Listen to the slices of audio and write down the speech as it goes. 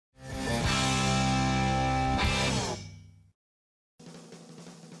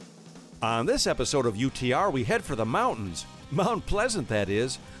On this episode of UTR, we head for the mountains. Mount Pleasant, that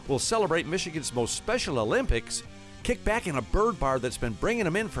is. We'll celebrate Michigan's most special Olympics, kick back in a bird bar that's been bringing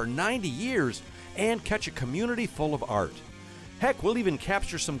them in for 90 years, and catch a community full of art. Heck, we'll even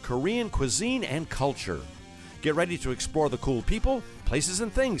capture some Korean cuisine and culture. Get ready to explore the cool people, places,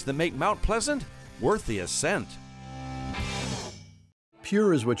 and things that make Mount Pleasant worth the ascent.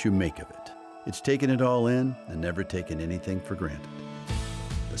 Pure is what you make of it. It's taken it all in and never taken anything for granted.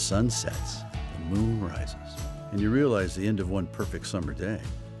 The sun sets, the moon rises, and you realize the end of one perfect summer day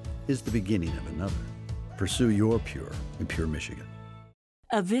is the beginning of another. Pursue your pure in Pure, Michigan.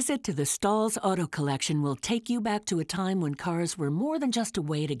 A visit to the Stahl's Auto Collection will take you back to a time when cars were more than just a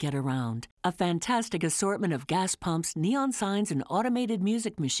way to get around. A fantastic assortment of gas pumps, neon signs, and automated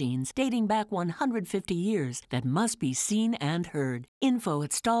music machines dating back 150 years that must be seen and heard. Info at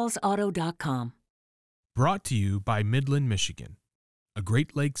stahlsauto.com. Brought to you by Midland, Michigan, a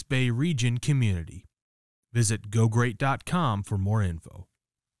Great Lakes Bay region community. Visit gogreat.com for more info.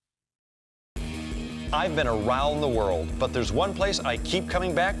 I've been around the world, but there's one place I keep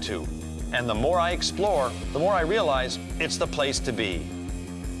coming back to. And the more I explore, the more I realize it's the place to be.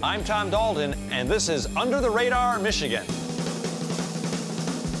 I'm Tom Daldin, and this is Under the Radar, Michigan.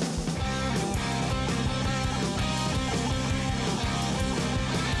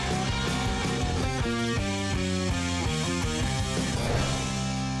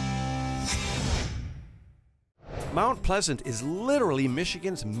 Mount Pleasant is literally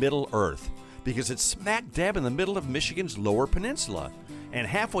Michigan's Middle Earth because it's smack dab in the middle of Michigan's Lower Peninsula and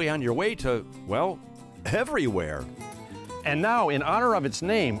halfway on your way to, well, everywhere. And now, in honor of its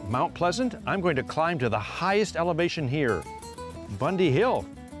name, Mount Pleasant, I'm going to climb to the highest elevation here, Bundy Hill.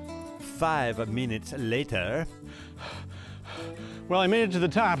 5 minutes later. Well, I made it to the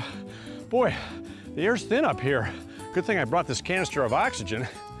top. Boy, the air's thin up here. Good thing I brought this canister of oxygen.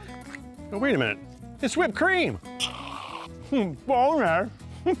 Oh, wait a minute. It's whipped cream. Boner.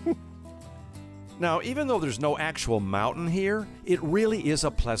 Now, even though there's no actual mountain here, it really is a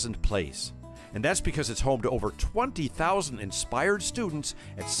pleasant place. And that's because it's home to over 20,000 inspired students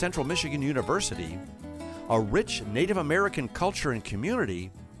at Central Michigan University, a rich Native American culture and community,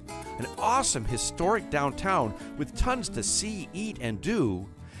 an awesome historic downtown with tons to see, eat, and do,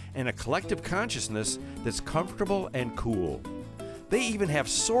 and a collective consciousness that's comfortable and cool. They even have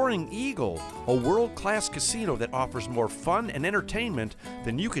Soaring Eagle, a world-class casino that offers more fun and entertainment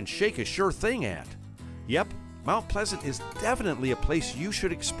than you can shake a sure thing at. Yep, Mount Pleasant is definitely a place you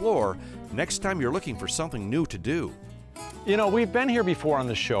should explore next time you're looking for something new to do. You know, we've been here before on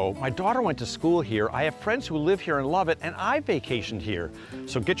the show. My daughter went to school here. I have friends who live here and love it, and I vacationed here.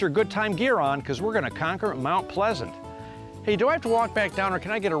 So get your good time gear on, because we're going to conquer Mount Pleasant. Hey, do I have to walk back down, or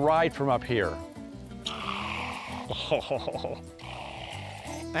can I get a ride from up here?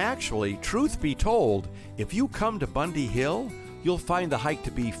 Actually, truth be told, if you come to Bundy Hill, you'll find the hike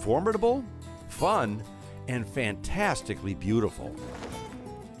to be formidable, fun, and fantastically beautiful.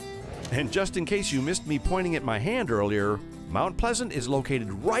 And just in case you missed me pointing at my hand earlier, Mount Pleasant is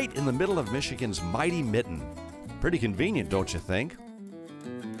located right in the middle of Michigan's mighty mitten. Pretty convenient, don't you think?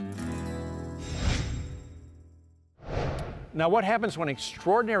 Now, what happens when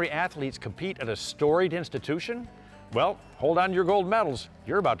extraordinary athletes compete at a storied institution? Well, hold on to your gold medals.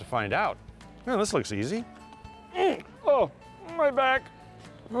 You're about to find out. Oh, this looks easy. Oh, my back.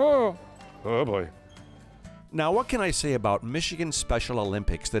 Oh boy. Now, what can I say about Michigan's Special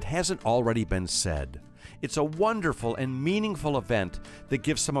Olympics that hasn't already been said? It's a wonderful and meaningful event that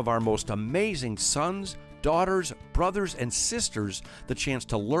gives some of our most amazing sons, daughters, brothers, and sisters the chance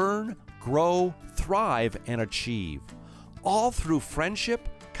to learn, grow, thrive, and achieve, all through friendship,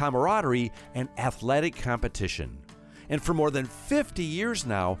 camaraderie, and athletic competition. And for more than 50 years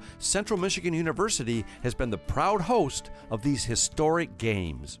now, Central Michigan University has been the proud host of these historic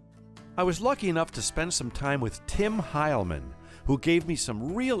games. I was lucky enough to spend some time with Tim Heilman, who gave me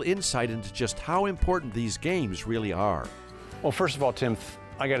some real insight into just how important these games really are. Well, first of all, Tim,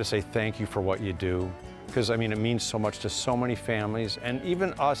 I got to say thank you for what you do, because, I mean, it means so much to so many families, and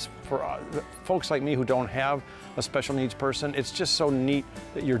even us, for folks like me who don't have a special needs person. It's just so neat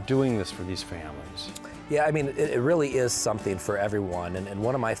that you're doing this for these families. Yeah, I mean, it really is something for everyone, and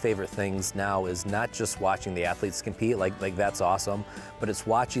one of my favorite things now is not just watching the athletes compete, like that's awesome, but it's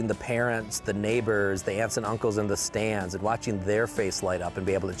watching the parents, the neighbors, the aunts and uncles in the stands, and watching their face light up and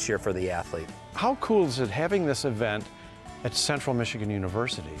be able to cheer for the athlete. How cool is it having this event at Central Michigan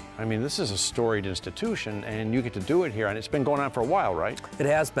University. I mean, this is a storied institution, and you get to do it here, and it's been going on for a while, right? It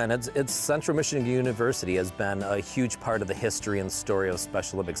has been. It's Central Michigan University has been a huge part of the history and story of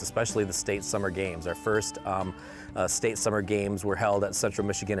Special Olympics, especially the state summer games. Our first state summer games were held at Central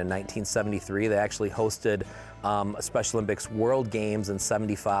Michigan in 1973. They actually hosted Special Olympics World Games in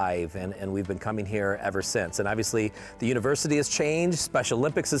 '75, and we've been coming here ever since. And obviously, the university has changed, Special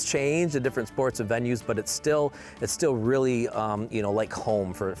Olympics has changed, the different sports and venues, but it's still really you know, like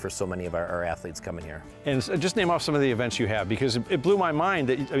home for so many of our athletes coming here. And just name off some of the events you have, because it blew my mind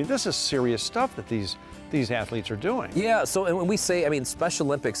that, I mean, this is serious stuff that these athletes are doing. Yeah, so and when we say, I mean, Special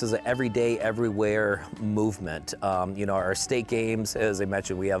Olympics is an everyday, everywhere movement. You know, our state games, as I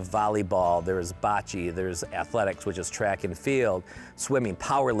mentioned, we have volleyball, there's bocce, there's athletics, which is track and field, swimming,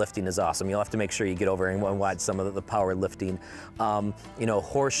 powerlifting is awesome. You'll have to make sure you get over and watch some of the powerlifting. You know,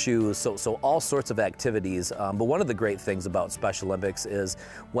 horseshoes, so all sorts of activities. But one of the great things about Special Olympics is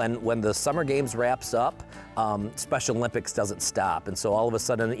when the summer games wraps up, Special Olympics doesn't stop. And so all of a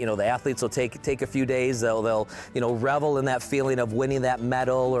sudden, you know, the athletes will take a few days, they'll you know, revel in that feeling of winning that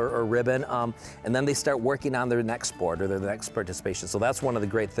medal or ribbon, and then they start working on their next sport or their next participation. So that's one of the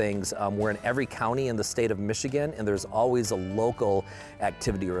great things. We're in every county in the state of Michigan, and there's always a local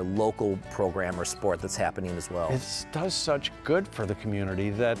activity or a local program or sport that's happening as well. It does such good for the community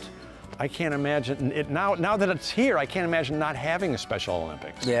that I can't imagine it now that it's here. I can't imagine not having a Special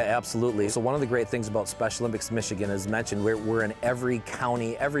Olympics. Yeah, absolutely. So one of the great things about Special Olympics Michigan, as mentioned, we're in every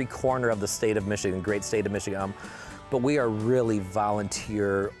county, every corner of the state of Michigan, great state of Michigan. But we are really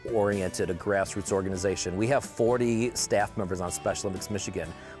volunteer-oriented, a grassroots organization. We have 40 staff members on Special Olympics Michigan.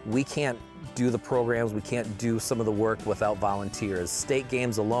 We can't do the programs, we can't do some of the work without volunteers. State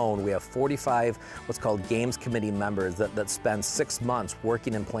games alone, we have 45 what's called Games Committee members that spend 6 months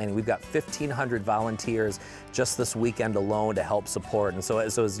working and planning. We've got 1,500 volunteers just this weekend alone to help support. And so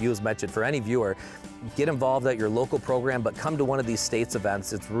as you mentioned, for any viewer, get involved at your local program, but come to one of these states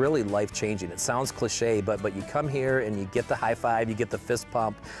events. It's really life-changing. It sounds cliche, but you come here and you get the high five, you get the fist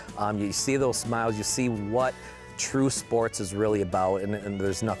pump, you see those smiles, you see what true sports is really about, and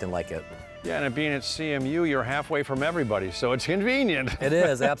there's nothing like it. Yeah, and being at CMU, you're halfway from everybody, so it's convenient. It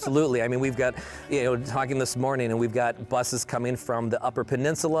is, absolutely. I mean, we've got, you know, talking this morning, and we've got buses coming from the Upper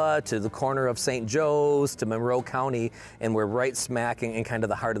Peninsula to the corner of St. Joe's to Monroe County, and we're right smack in kind of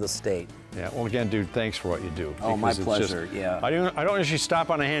the heart of the state. Yeah, well, again, dude, thanks for what you do. Oh, my pleasure, yeah. I don't usually stop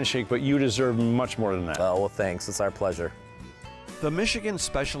on a handshake, but you deserve much more than that. Oh, well, thanks. It's our pleasure. The Michigan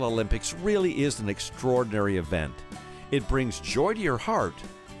Special Olympics really is an extraordinary event. It brings joy to your heart,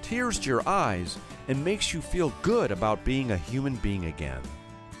 tears to your eyes, and makes you feel good about being a human being again.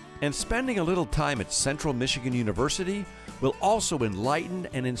 And spending a little time at Central Michigan University will also enlighten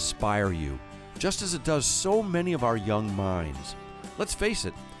and inspire you, just as it does so many of our young minds. Let's face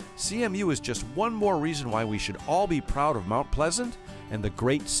it, CMU is just one more reason why we should all be proud of Mount Pleasant and the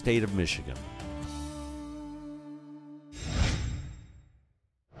great state of Michigan.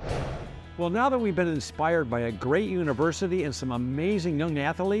 Well, now that we've been inspired by a great university and some amazing young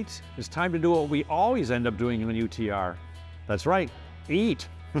athletes, it's time to do what we always end up doing in UTR. That's right, eat.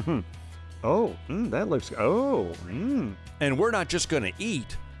 That looks, And we're not just going to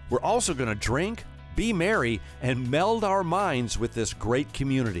eat, we're also going to drink, be merry, and meld our minds with this great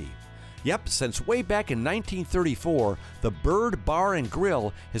community. Yep, since way back in 1934, the Bird Bar and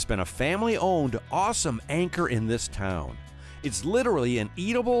Grill has been a family-owned, awesome anchor in this town. It's literally an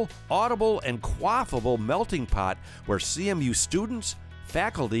eatable, audible, and quaffable melting pot where CMU students,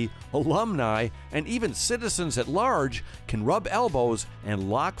 faculty, alumni, and even citizens at large can rub elbows and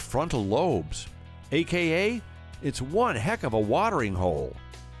lock frontal lobes. AKA, it's one heck of a watering hole.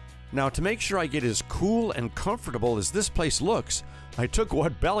 Now, to make sure I get as cool and comfortable as this place looks, I took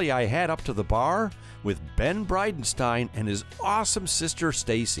what belly I had up to the bar with Ben Bridenstine and his awesome sister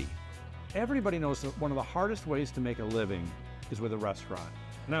Stacy. Everybody knows that one of the hardest ways to make a living is with a restaurant.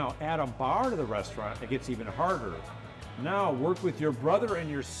 Now, add a bar to the restaurant, it gets even harder. Now, work with your brother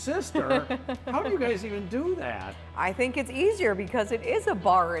and your sister. How do you guys even do that? I think it's easier because it is a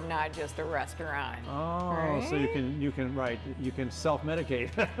bar and not just a restaurant. Oh, right? so you can self-medicate.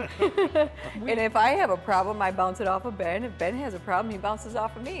 And if I have a problem, I bounce it off of Ben. If Ben has a problem, he bounces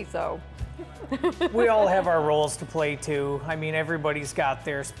off of me, so. We all have our roles to play too. I mean, everybody's got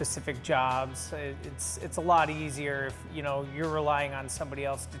their specific jobs. It's a lot easier if, you know, you're relying on somebody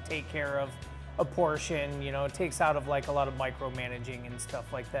else to take care of a portion, you know, it takes out of like a lot of micromanaging and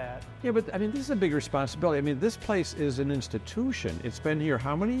stuff like that. Yeah, but I mean, this is a big responsibility. I mean, this place is an institution. It's been here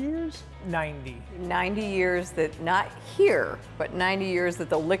how many years? 90. 90 years that, not here, but 90 years that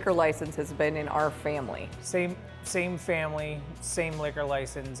the liquor license has been in our family. Same family, same liquor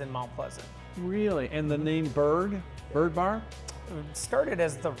license in Mount Pleasant. Really? And the name Bird Bar? It started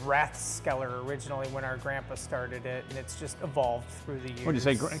as the Rathskeller originally when our grandpa started it, and it's just evolved through the years. What do you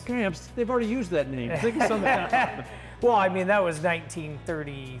say, Gramps? They've already used that name. Think of something. Well, I mean, that was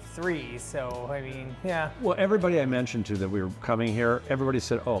 1933, so, I mean, yeah. Well, everybody I mentioned to that we were coming here, everybody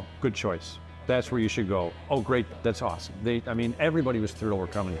said, oh, good choice. That's where you should go. Oh, great, that's awesome. I mean, everybody was thrilled we're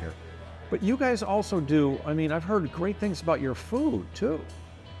coming here. But you guys also do, I mean, I've heard great things about your food, too.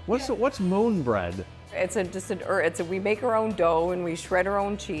 What's moon bread? We make our own dough and we shred our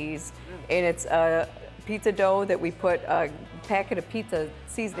own cheese, and it's a pizza dough that we put a packet of pizza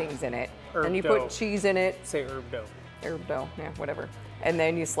seasonings in it. Herb and you dough. put cheese in it. Say herb dough. Herb dough, yeah, whatever. And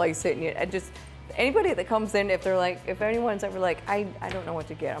then you slice it, and anybody that comes in, if anyone's ever like, I don't know what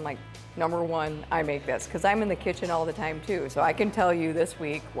to get, I'm like, number one, I make this, because I'm in the kitchen all the time too, so I can tell you this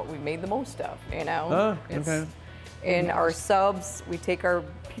week what we made the most of, you know? Okay. In our subs, we take our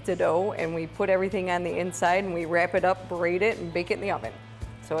pizza dough and we put everything on the inside and we wrap it up, braid it, and bake it in the oven.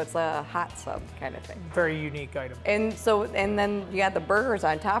 So it's a hot sub kind of thing. Very unique item. And then you got the burgers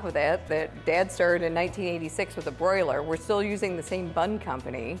on top of that Dad started in 1986 with a broiler. We're still using the same bun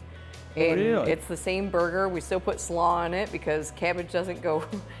company. And really? It's the same burger. We still put slaw on it because cabbage doesn't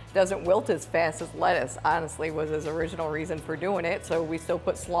wilt as fast as lettuce, honestly, was his original reason for doing it. So we still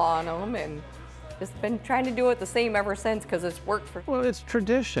put slaw on them, and just been trying to do it the same ever since because it's worked for. Well, it's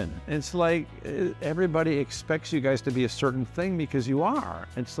tradition. It's like everybody expects you guys to be a certain thing because you are.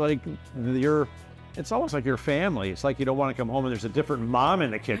 It's like it's almost like your family. It's like you don't want to come home and there's a different mom in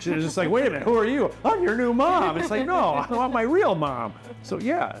the kitchen. It's just like, wait a minute, who are you? I'm your new mom. It's like, no, I want my real mom. So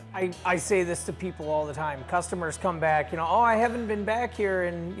yeah. I say this to people all the time. Customers come back, oh, I haven't been back here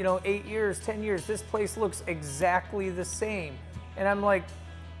in, 8 years, 10 years. This place looks exactly the same. And I'm like,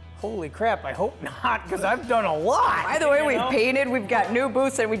 holy crap, I hope not, because I've done a lot. By the way, we've painted, we've got new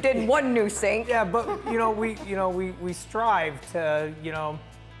booths, and we did one new sink. Yeah, but we strive to,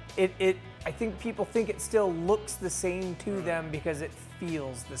 I think people think it still looks the same to them because it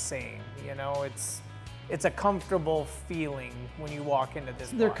feels the same. It's a comfortable feeling when you walk into this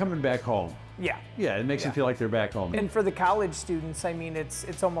They're bar. coming back home. Yeah. Yeah, it makes them feel like they're back home. And for the college students, I mean,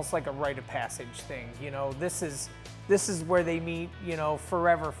 it's almost like a rite of passage thing. This is where they meet,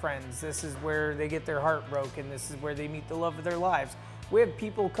 forever friends. This is where they get their heart broken. This is where they meet the love of their lives. We have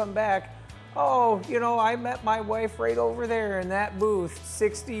people come back, oh, I met my wife right over there in that booth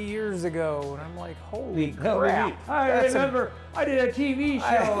 60 years ago. And I'm like, holy crap. I remember, I did a TV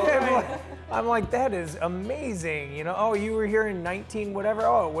show. I'm like, that is amazing. Oh, you were here in 19 whatever.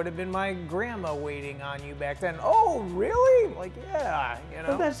 Oh, it would have been my grandma waiting on you back then. Oh, really? Like, yeah,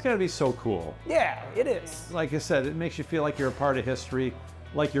 Well, that's got to be so cool. Yeah, it is. Like I said, it makes you feel like you're a part of history,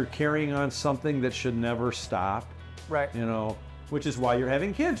 like you're carrying on something that should never stop. Right. Which is why you're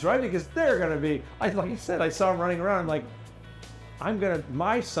having kids, right? Because they're going to be, like you said, I saw them running around. I'm like,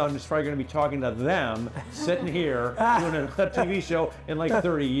 my son is probably going to be talking to them, sitting here, doing a TV show in like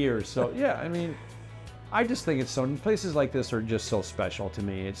 30 years. So yeah, I mean, I just think places like this are just so special to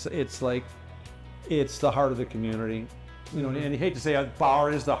me. It's like, it's the heart of the community. And you hate to say a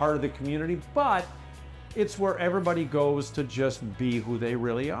bar is the heart of the community, but it's where everybody goes to just be who they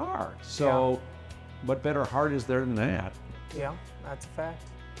really are. So what better heart is there than that? Yeah, that's a fact.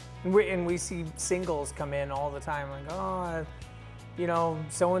 And we see singles come in all the time, like, oh,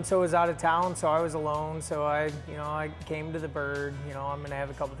 so-and-so is out of town, so I was alone, so I came to the Bird, I'm going to have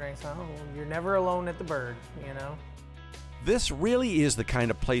a couple drinks. Oh, you're never alone at the Bird, This really is the kind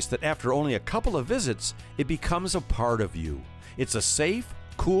of place that after only a couple of visits, it becomes a part of you. It's a safe,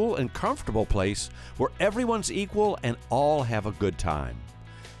 cool, and comfortable place where everyone's equal and all have a good time.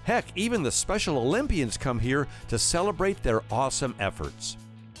 Heck, even the Special Olympians come here to celebrate their awesome efforts.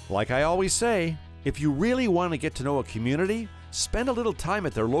 Like I always say, if you really want to get to know a community, spend a little time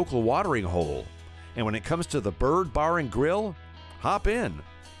at their local watering hole. And when it comes to the Bird Bar and Grill, hop in.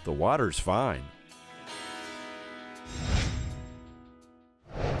 The water's fine.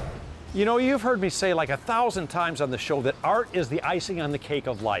 You've heard me say like 1,000 times on the show that art is the icing on the cake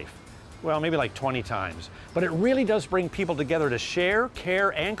of life. Well, maybe like 20 times. But it really does bring people together to share, care,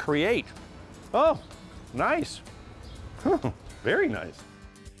 and create. Oh, nice. Very nice.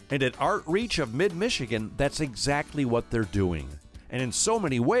 And at Art Reach of Mid-Michigan, that's exactly what they're doing. And in so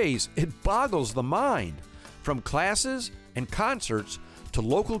many ways, it boggles the mind. From classes and concerts to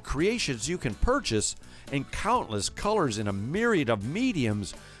local creations you can purchase, and countless colors in a myriad of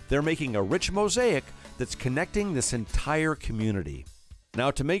mediums, they're making a rich mosaic that's connecting this entire community. Now,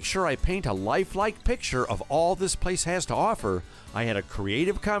 to make sure I paint a lifelike picture of all this place has to offer, I had a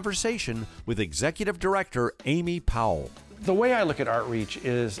creative conversation with Executive Director Amy Powell. The way I look at Artreach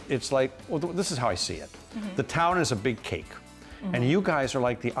is, it's like, well, this is how I see it. The town is a big cake, and you guys are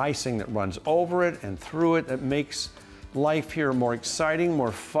like the icing that runs over it and through it, that makes life here more exciting,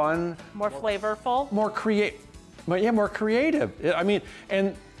 more fun. More flavorful. More more creative. I mean,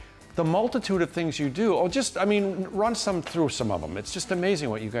 and the multitude of things you do. Oh, run through some of them. It's just amazing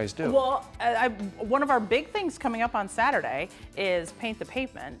what you guys do. Well, one of our big things coming up on Saturday is Paint the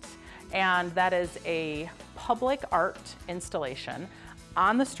Pavement, and that is a public art installation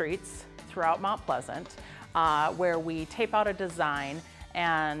on the streets throughout Mount Pleasant, where we tape out a design,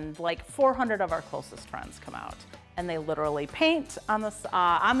 and like 400 of our closest friends come out, and they literally paint on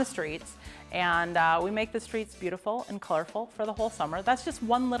the streets. And we make the streets beautiful and colorful for the whole summer. That's just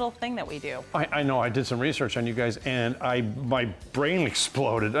one little thing that we do. I know, I did some research on you guys, and my brain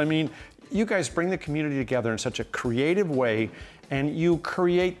exploded. I mean, you guys bring the community together in such a creative way, and you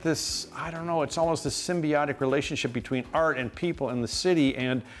create this, I don't know, it's almost this symbiotic relationship between art and people in the city,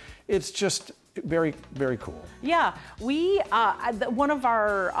 and it's just very, very cool. Yeah, we, one of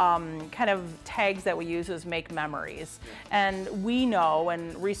our kind of tags that we use is make memories. And we know,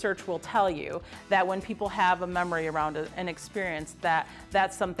 and research will tell you, that when people have a memory around an experience,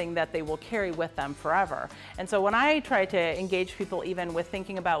 that's something that they will carry with them forever. And so when I try to engage people even with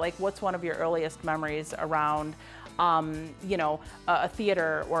thinking about, like, what's one of your earliest memories around you know, a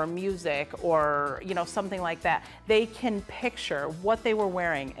theater or music or, you know, something like that, they can picture what they were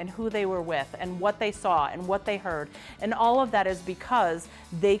wearing and who they were with and what they saw and what they heard. And all of that is because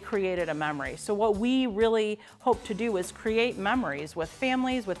they created a memory. So what we really hope to do is create memories with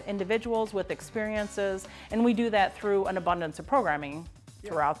families, with individuals, with experiences, and we do that through an abundance of programming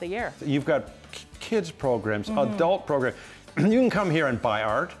throughout the year. You've got kids programs, adult programs. You can come here and buy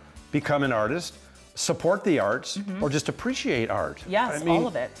art, become an artist, support the arts, or just appreciate art. Yes, I mean, all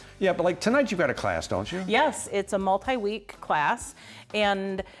of it. Yeah, but like tonight you've got a class, don't you? Yes, it's a multi-week class,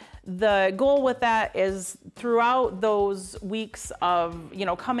 and the goal with that is throughout those weeks of, you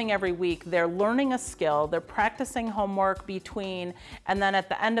know, coming every week, they're learning a skill, they're practicing homework between, and then at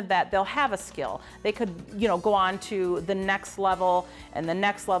the end of that, they'll have a skill. They could, you know, go on to the next level and the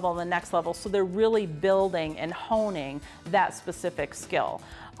next level and the next level. So they're really building and honing that specific skill.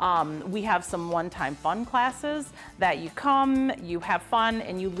 We have some one-time fun classes that you come, you have fun,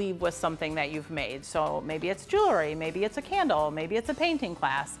 and you leave with something that you've made. So maybe it's jewelry, maybe it's a candle, maybe it's a painting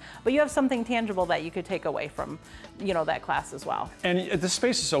class, but you have something tangible that you could take away from, you know, that class as well. And the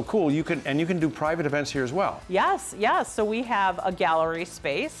space is so cool. You can do private events here as well. Yes, yes. So we have a gallery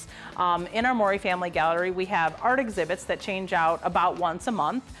space. In our Maury Family Gallery, we have art exhibits that change out about once a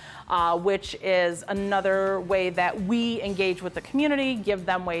month. Which is another way that we engage with the community, give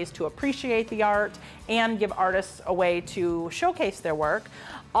them ways to appreciate the art, and give artists a way to showcase their work.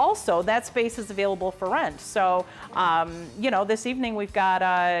 Also, that space is available for rent. So, you know, this evening we've got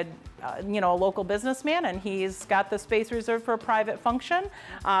a local businessman, and he's got the space reserved for a private function.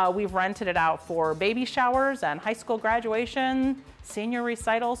 We've rented it out for baby showers and high school graduation, senior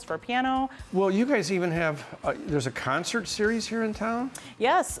recitals for piano. Well, you guys even have, there's a concert series here in town?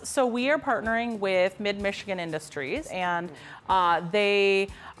 Yes, so we are partnering with Mid-Michigan Industries, and they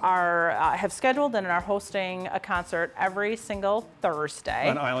have scheduled and are hosting a concert every single Thursday.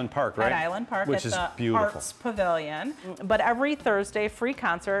 On Island Park, right? At Island Park, which is the beautiful. Arts Pavilion. But every Thursday, free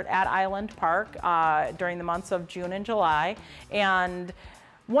concert at Island Park during the months of June and July. And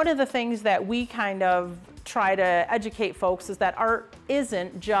one of the things that we kind of try to educate folks is that art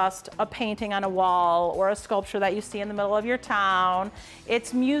isn't just a painting on a wall or a sculpture that you see in the middle of your town.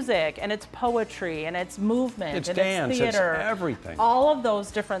 It's music, and it's poetry, and it's movement, it's and dance, it's theater. it's everything. All of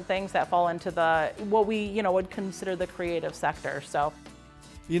those different things that fall into what we, you know, would consider the creative sector. So,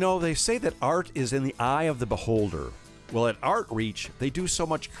 you know, they say that art is in the eye of the beholder. Well, at Artreach, they do so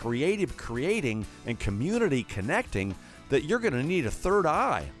much creative creating and community connecting that you're going to need a third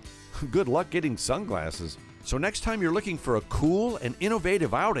eye. Good luck getting sunglasses. So next time you're looking for a cool and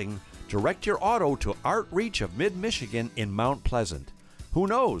innovative outing, direct your auto to Artreach of Mid-Michigan in Mount Pleasant. Who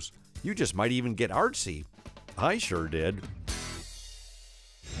knows? You just might even get artsy. I sure did.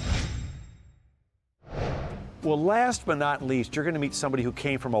 Well, last but not least, you're going to meet somebody who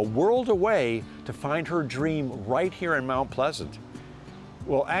came from a world away to find her dream right here in Mount Pleasant.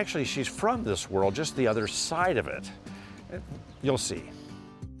 Well, actually, she's from this world, just the other side of it. You'll see.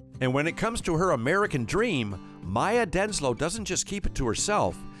 And when it comes to her American dream, Maya Denslow doesn't just keep it to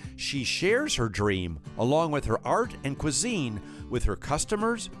herself. She shares her dream, along with her art and cuisine, with her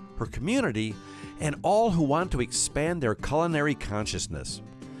customers, her community, and all who want to expand their culinary consciousness.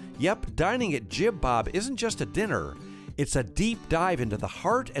 Yep, dining at Jib-Bob isn't just a dinner. It's a deep dive into the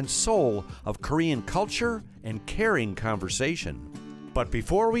heart and soul of Korean culture and caring conversation. But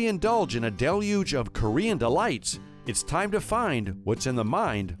before we indulge in a deluge of Korean delights, it's time to find what's in the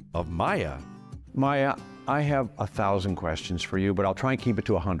mind of Maya. Maya, I have 1,000 questions for you, but I'll try and keep it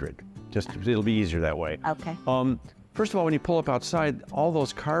to 100. Just, it'll be easier that way. Okay. First of all, when you pull up outside, all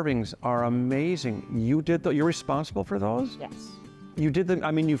those carvings are amazing. You're responsible for those? Yes. You did them,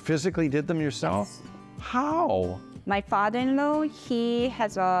 I mean, you physically did them yourself? Yes. How? My father-in-law, he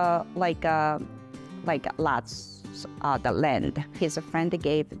has like lots the land. His friend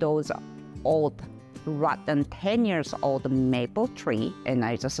gave those old, rotten, 10 years old maple tree, and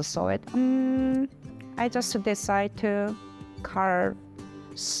I just saw it. I just decided to carve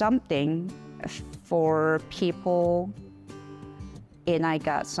something for people, and I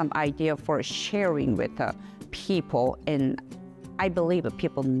got some idea for sharing with people, and I believe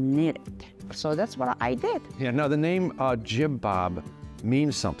people need it. So that's what I did. Yeah, now the name Jib-Bob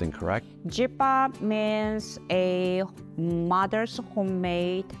means something, correct? Jib-Bob means a mother's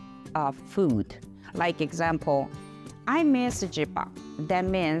homemade food. Like example, I miss Jib-Bob. That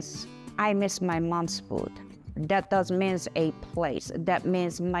means I miss my mom's food. That does means a place. That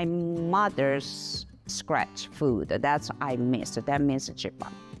means my mother's scratch food. That's I miss. That means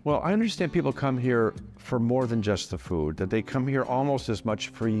Jib-Bob. Well, I understand people come here for more than just the food, that they come here almost as much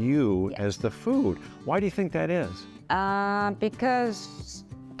for you as the food. Why do you think that is? Because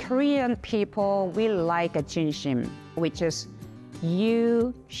Korean people, we like a 진심, which is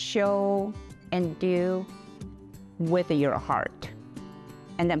you show and do with your heart.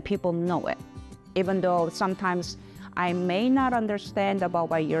 And then people know it. Even though sometimes I may not understand about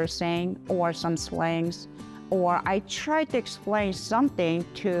what you're saying or some slangs, or I try to explain something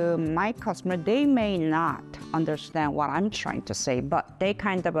to my customer, they may not understand what I'm trying to say, but they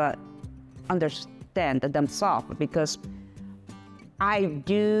kind of understand themselves because I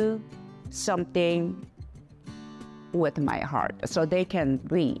do something with my heart, so they can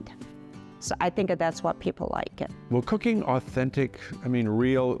read. So I think that's what people like it. Well, cooking authentic,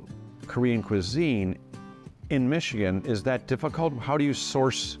 real Korean cuisine in Michigan, is that difficult? How do you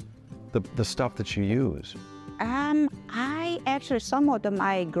source the stuff that you use? I actually, some of them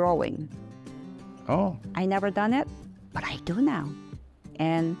I growing. Oh. I never done it, but I do now.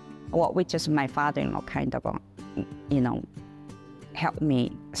 And which is my father-in-law kind of, helped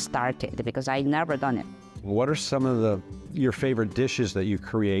me start it because I never done it. What are some of your favorite dishes that you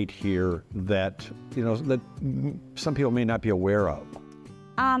create here that, that some people may not be aware of?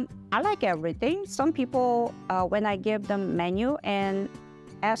 I like everything. Some people, when I give them menu and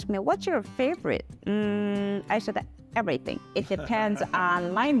ask me, what's your favorite? I said, everything. It depends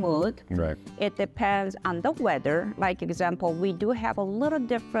on my mood. Right. It depends on the weather. Like example, we do have a little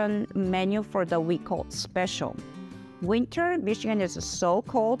different menu for the we call special. Winter, Michigan is so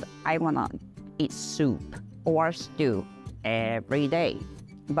cold, I wanna eat soup or stew every day.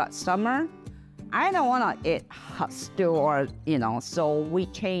 But summer, I don't wanna eat hot stew or, so we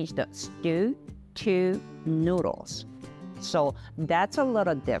changed the stew to noodles. So that's a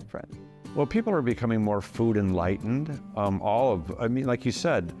little different. Well, people are becoming more food enlightened. Like you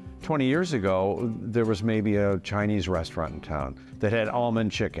said, 20 years ago, there was maybe a Chinese restaurant in town that had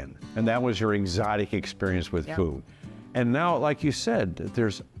almond chicken, and that was your exotic experience with food. And now, like you said,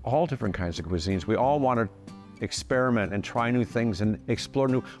 there's all different kinds of cuisines. We all want to experiment and try new things and explore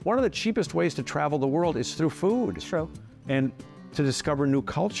new. One of the cheapest ways to travel the world is through food. True. And to discover new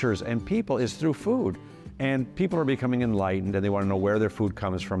cultures and people is through food. And people are becoming enlightened, and they want to know where their food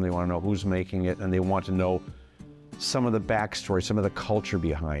comes from, they want to know who's making it, and they want to know some of the backstory, some of the culture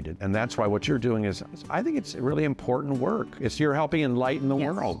behind it. And that's why what you're doing is, I think it's really important work. You're helping enlighten the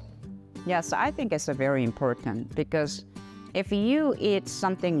world. Yes, I think it's very important because if you eat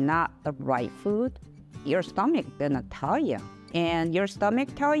something not the right food, your stomach gonna tell you. And your stomach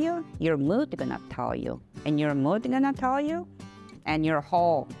tell you, your mood gonna tell you. And your mood gonna tell you, and your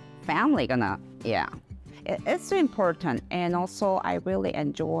whole family gonna, It's important, and also I really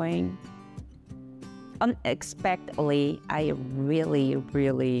enjoy, unexpectedly, I really,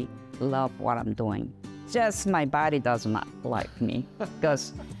 really love what I'm doing. Just my body does not like me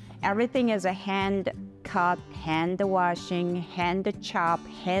because everything is a hand cut, hand washing, hand chop,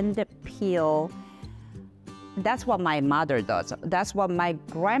 hand peel. That's what my mother does. That's what my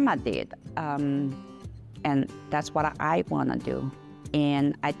grandma did. And that's what I want to do.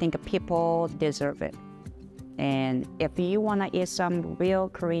 and I think people deserve it. And if you want to eat some real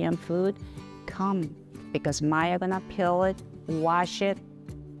Korean food, come, because Maya gonna peel it, wash it,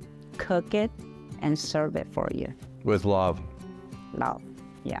 cook it, and serve it for you. With love. Love,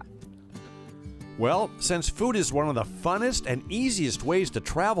 yeah. Well, since food is one of the funnest and easiest ways to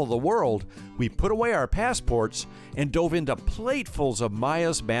travel the world, we put away our passports and dove into platefuls of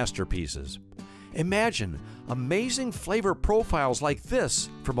Maya's masterpieces. Imagine amazing flavor profiles like this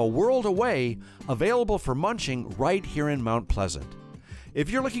from a world away, available for munching right here in Mount Pleasant. If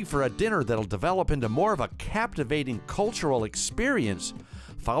you're looking for a dinner that'll develop into more of a captivating cultural experience,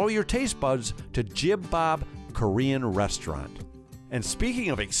 follow your taste buds to Jib-Bob Korean Restaurant. And speaking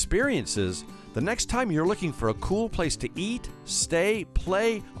of experiences, the next time you're looking for a cool place to eat, stay,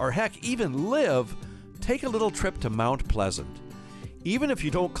 play, or heck, even live, take a little trip to Mount Pleasant. Even if you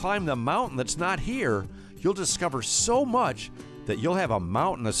don't climb the mountain that's not here, you'll discover so much that you'll have a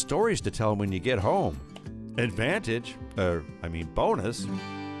mountain of stories to tell when you get home. Advantage, bonus.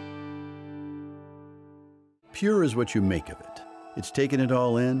 Pure is what you make of it. It's taken it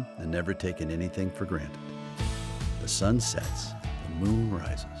all in and never taken anything for granted. The sun sets, the moon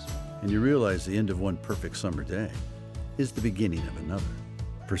rises, and you realize the end of one perfect summer day is the beginning of another.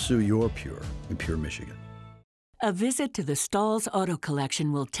 Pursue your pure in Pure, Michigan. A visit to the Stalls Auto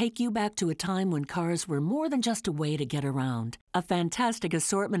Collection will take you back to a time when cars were more than just a way to get around. A fantastic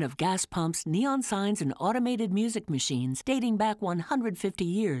assortment of gas pumps, neon signs, and automated music machines dating back 150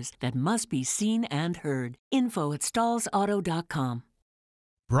 years that must be seen and heard. Info at stallsauto.com.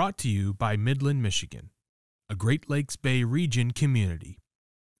 Brought to you by Midland, Michigan, a Great Lakes Bay region community.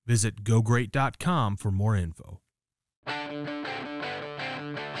 Visit gogreat.com for more info.